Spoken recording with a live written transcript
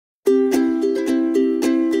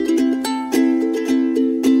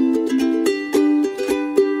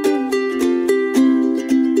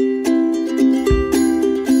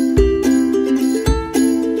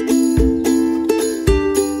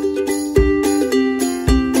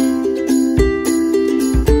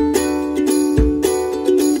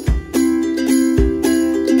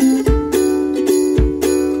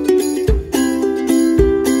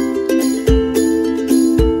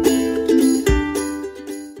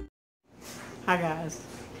Hi guys.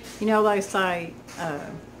 You know they say,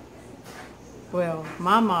 well,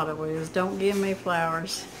 my motto is don't give me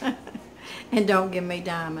flowers and don't give me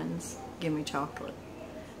diamonds, give me chocolate.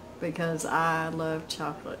 Because I love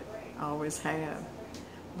chocolate, I always have.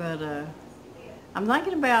 But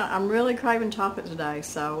I'm really craving chocolate today,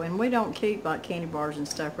 and we don't keep like candy bars and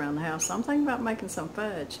stuff around the house, so I'm thinking about making some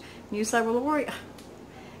fudge. And you say, well Lori,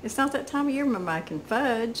 it's not that time of year we're making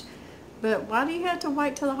fudge. But why do you have to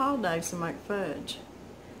wait till the holidays to make fudge?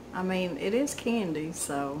 I mean, it is candy,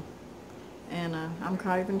 and I'm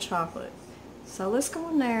craving chocolate. So let's go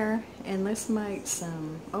in there and let's make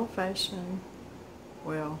some old-fashioned,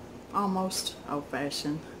 well, almost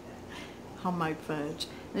old-fashioned homemade fudge.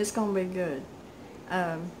 And it's going to be good.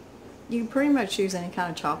 You can pretty much use any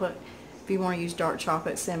kind of chocolate. If you want to use dark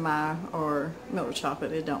chocolate, semi, or milk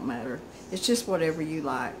chocolate, it don't matter. It's just whatever you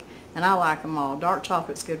like. And I like them all. Dark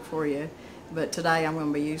chocolate's good for you, but today I'm going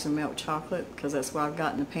to be using milk chocolate because that's what I've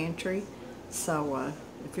got in the pantry. So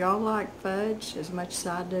if y'all like fudge as much as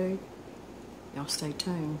I do, y'all stay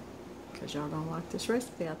tuned because y'all going to like this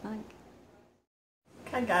recipe, I think.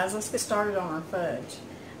 Okay guys, let's get started on our fudge.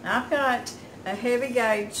 Now I've got a heavy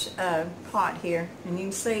gauge pot here, and you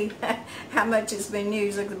can see how much it's been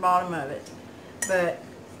used at the bottom of it. But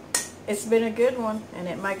it's been a good one, and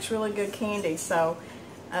it makes really good candy. So,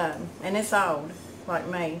 and it's old, like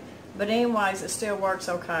me. But anyways, it still works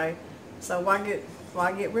okay. So why get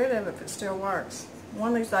rid of it if it still works?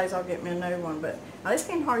 One of these days I'll get me a new one, but I just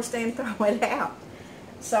can't hardly stand to throw it out.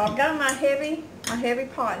 So I've got my heavy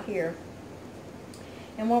pot here.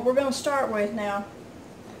 And what we're going to start with now,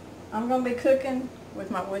 I'm going to be cooking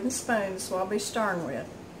with my wooden spoon, so I'll be stirring with.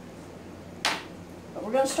 But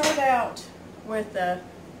we're going to start out with a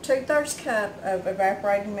 2/3 cup of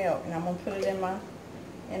evaporated milk, and I'm going to put it in my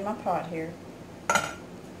pot here.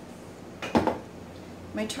 Let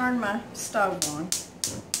me turn my stove on,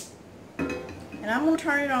 and I'm going to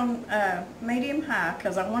turn it on medium high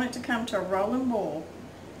because I want it to come to a rolling boil.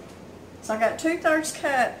 So I got 2/3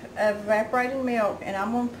 cup of evaporated milk, and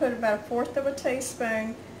I'm going to put about 1/4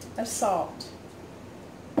 teaspoon of salt,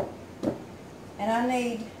 and I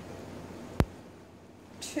need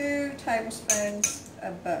 2 tablespoons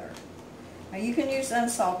of butter. Now you can use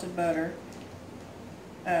unsalted butter.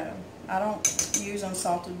 I don't use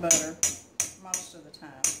unsalted butter most of the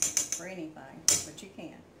time for anything, but you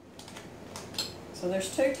can. So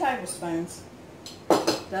there's 2 tablespoons.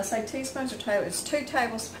 Did I say teaspoons or tablespoons? It's 2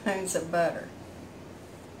 tablespoons of butter.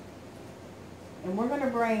 And we're going to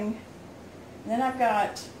bring, then I've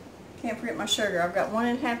got, can't forget my sugar, I've got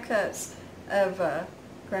 1½ cups of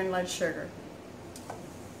granulated sugar.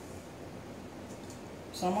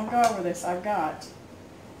 So I'm going to go over this. I've got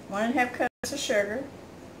 1½ cups of sugar,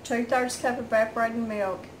 2/3 cup of evaporated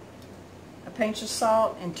milk, a pinch of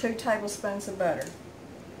salt, and 2 tablespoons of butter.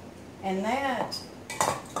 And that,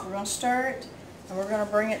 we're going to stir it, and we're going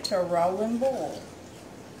to bring it to a rolling boil.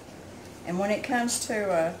 And when it comes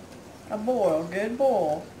to a boil, good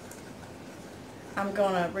boil, I'm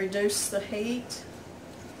going to reduce the heat,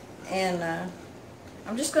 and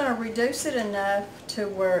I'm just going to reduce it enough to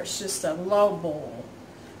where it's just a low boil.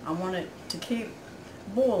 I want it to keep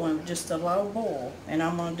boiling, just a low boil, and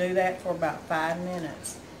I'm going to do that for about 5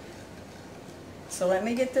 minutes. So let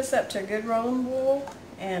me get this up to a good rolling boil,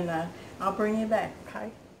 and I'll bring you back,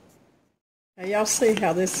 okay? Now y'all see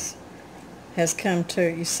how this has come to.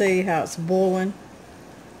 You see how it's boiling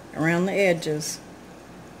around the edges,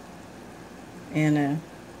 and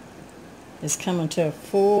it's coming to a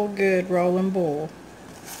full good rolling boil.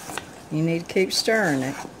 You need to keep stirring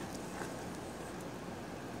it.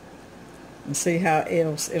 And see how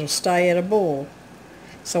it'll stay at a boil.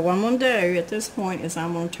 So what I'm going to do at this point is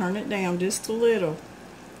I'm going to turn it down just a little,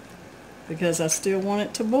 because I still want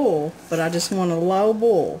it to boil, but I just want a low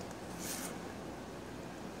boil.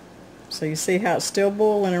 So you see how it's still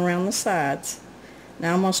boiling around the sides.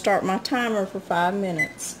 Now I'm going to start my timer for 5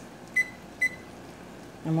 minutes.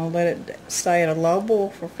 I'm going to let it stay at a low boil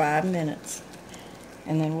for 5 minutes,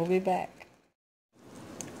 and then we'll be back.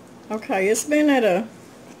 Okay, it's been at a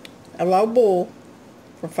low boil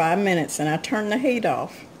for 5 minutes, and I turned the heat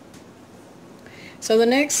off. So the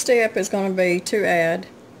next step is going to be to add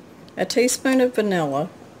a teaspoon of vanilla,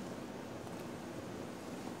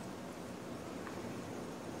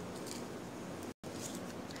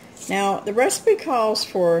 now the recipe calls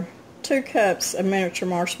for 2 cups of miniature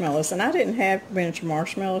marshmallows, and I didn't have miniature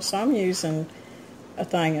marshmallows, so I'm using a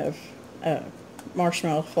thing of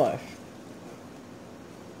marshmallow fluff.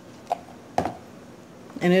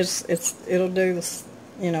 And it'll do this,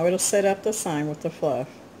 you know, it'll set up the same with the fluff.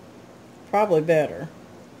 Probably better.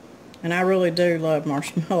 And I really do love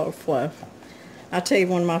marshmallow fluff. I tell you,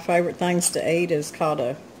 one of my favorite things to eat is called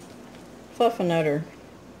a fluffernutter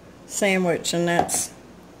sandwich, and that's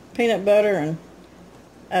peanut butter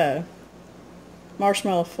and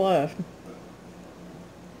marshmallow fluff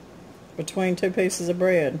between two pieces of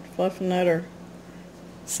bread. Fluffernutter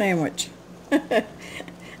sandwich.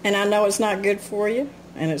 And I know it's not good for you,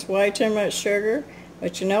 and it's way too much sugar,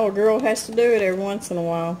 but you know, a girl has to do it every once in a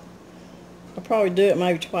while. I'll probably do it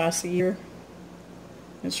maybe twice a year.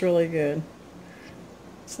 It's really good.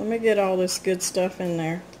 So let me get all this good stuff in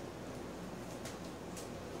there.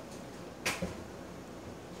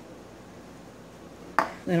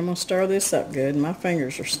 Then I'm going to stir this up good. My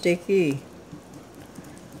fingers are sticky.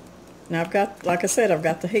 Now I've got, like I said, I've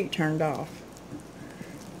got the heat turned off.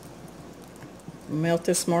 Melt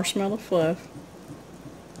this marshmallow fluff.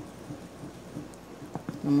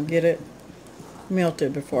 I'm going to get it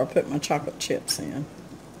melted before I put my chocolate chips in.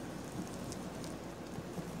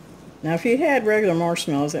 Now if you had regular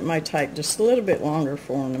marshmallows, it may take just a little bit longer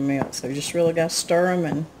for them to melt. So you just really got to stir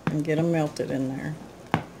them and get them melted in there.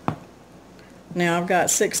 Now I've got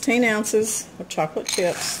 16 ounces of chocolate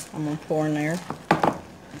chips I'm going to pour in there.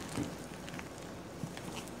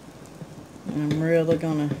 And I'm really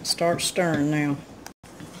going to start stirring now.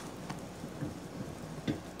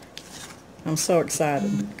 I'm so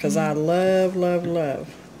excited because I love, love,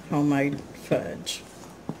 love homemade fudge.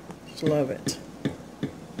 Just love it.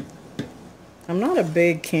 I'm not a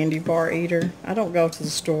big candy bar eater. I don't go to the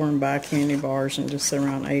store and buy candy bars and just sit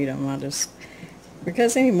around and eat them.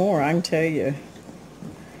 Because anymore, I can tell you,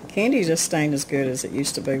 candy just ain't as good as it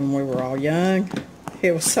used to be when we were all young.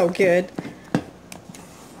 It was so good.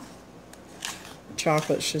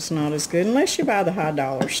 Chocolate's just not as good unless you buy the high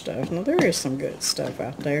dollar stuff. Now there is some good stuff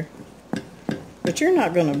out there, but you're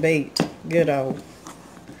not going to beat good old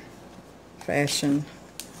fashioned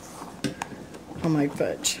homemade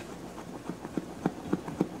fudge.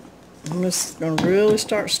 I'm just going to really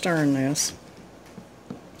start stirring this.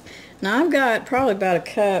 Now I've got probably about a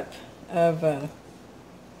cup of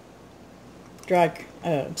dried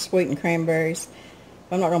sweetened cranberries.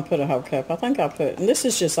 I'm not going to put a whole cup. I think I'll put, and this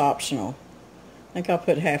is just optional, I think I'll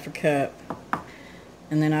put half a cup.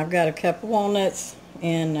 And then I've got a cup of walnuts,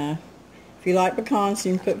 and if you like pecans,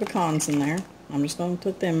 you can put pecans in there. I'm just going to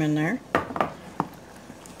put them in there.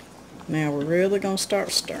 Now we're really going to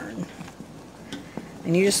start stirring.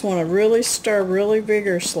 And you just want to really stir really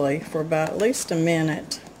vigorously for about at least a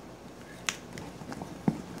minute.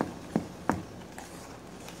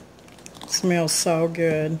 It smells so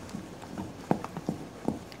good.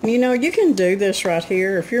 And you know, you can do this right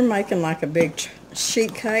here if you're making like a big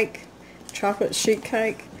sheet cake, chocolate sheet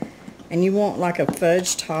cake, and you want like a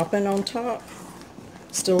fudge topping on top.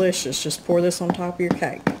 It's delicious. Just pour this on top of your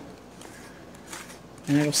cake,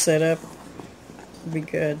 and it'll set up. It'll be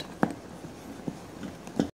good.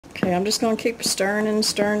 Okay, I'm just going to keep stirring and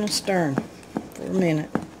stirring and stirring for a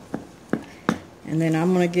minute, and then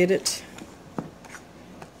I'm going to get it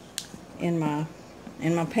in my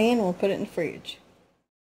pan. We'll put it in the fridge.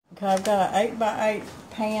 Okay, I've got an 8x8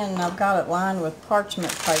 pan, and I've got it lined with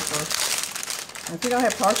parchment paper. And if you don't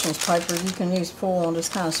have parchment paper, you can use foil and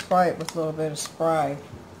just kind of spray it with a little bit of spray.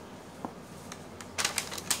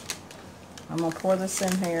 I'm going to pour this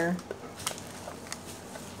in here.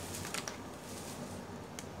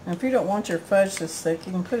 And if you don't want your fudge this thick,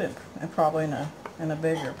 you can put it probably in a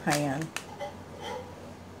bigger pan.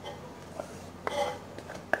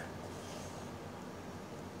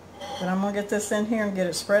 But I'm going to get this in here and get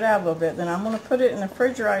it spread out a little bit. Then I'm going to put it in the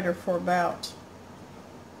refrigerator for about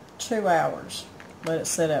 2 hours. Let it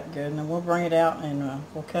set up good. And then we'll bring it out and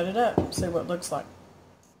we'll cut it up and see what it looks like.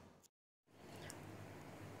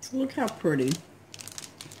 So look how pretty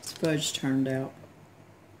this fudge turned out.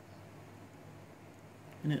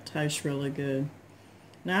 And it tastes really good.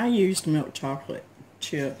 Now I used milk chocolate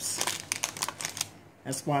chips.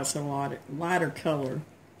 That's why it's a lighter color.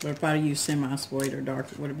 But if I'd used semi-sweet or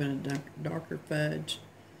dark, it would have been a darker fudge.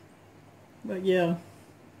 But yeah.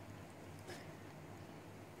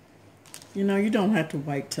 You know, you don't have to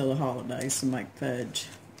wait till the holidays to make fudge.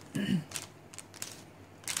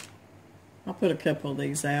 I'll put a couple of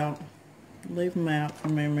these out. Leave them out for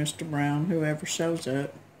me and Mr. Brown, whoever shows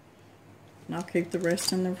up. And I'll keep the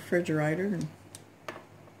rest in the refrigerator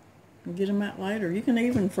and get them out later. You can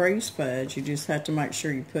even freeze fudge. You just have to make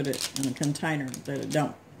sure you put it in a container that it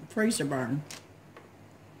don't freezer burn.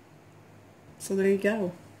 So there you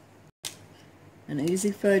go. An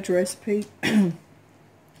easy fudge recipe.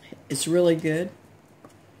 It's really good.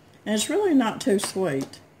 And it's really not too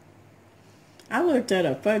sweet. I looked at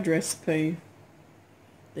a fudge recipe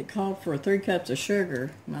that called for 3 cups of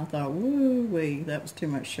sugar, and I thought, woo-wee, that was too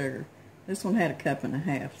much sugar. This one had a cup and a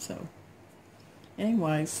half, so.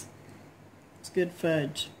 Anyways, it's good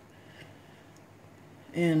fudge.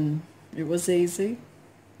 And it was easy.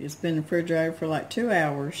 It's been in the refrigerator for like 2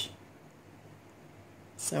 hours.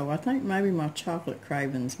 So I think maybe my chocolate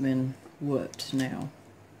craving's been whooped now.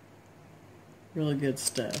 Really good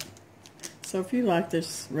stuff. So if you like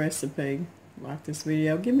this recipe, like this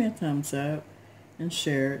video, give me a thumbs up and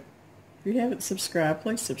share it. If you haven't subscribed,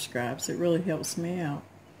 please subscribe. So it really helps me out.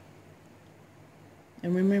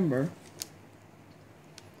 And remember,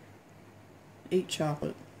 eat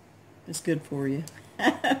chocolate. It's good for you.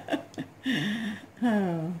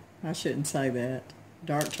 Oh, I shouldn't say that.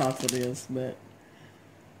 Dark chocolate is, but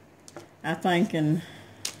I think in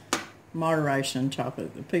moderation,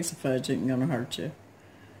 chocolate, a piece of fudge isn't going to hurt you.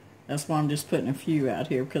 That's why I'm just putting a few out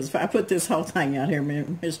here, because if I put this whole thing out here,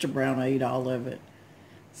 Mr. Brown will eat all of it.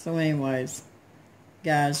 So anyways,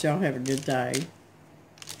 guys, y'all have a good day.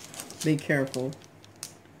 Be careful.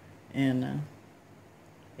 And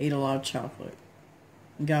eat a lot of chocolate.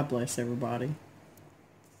 God bless everybody.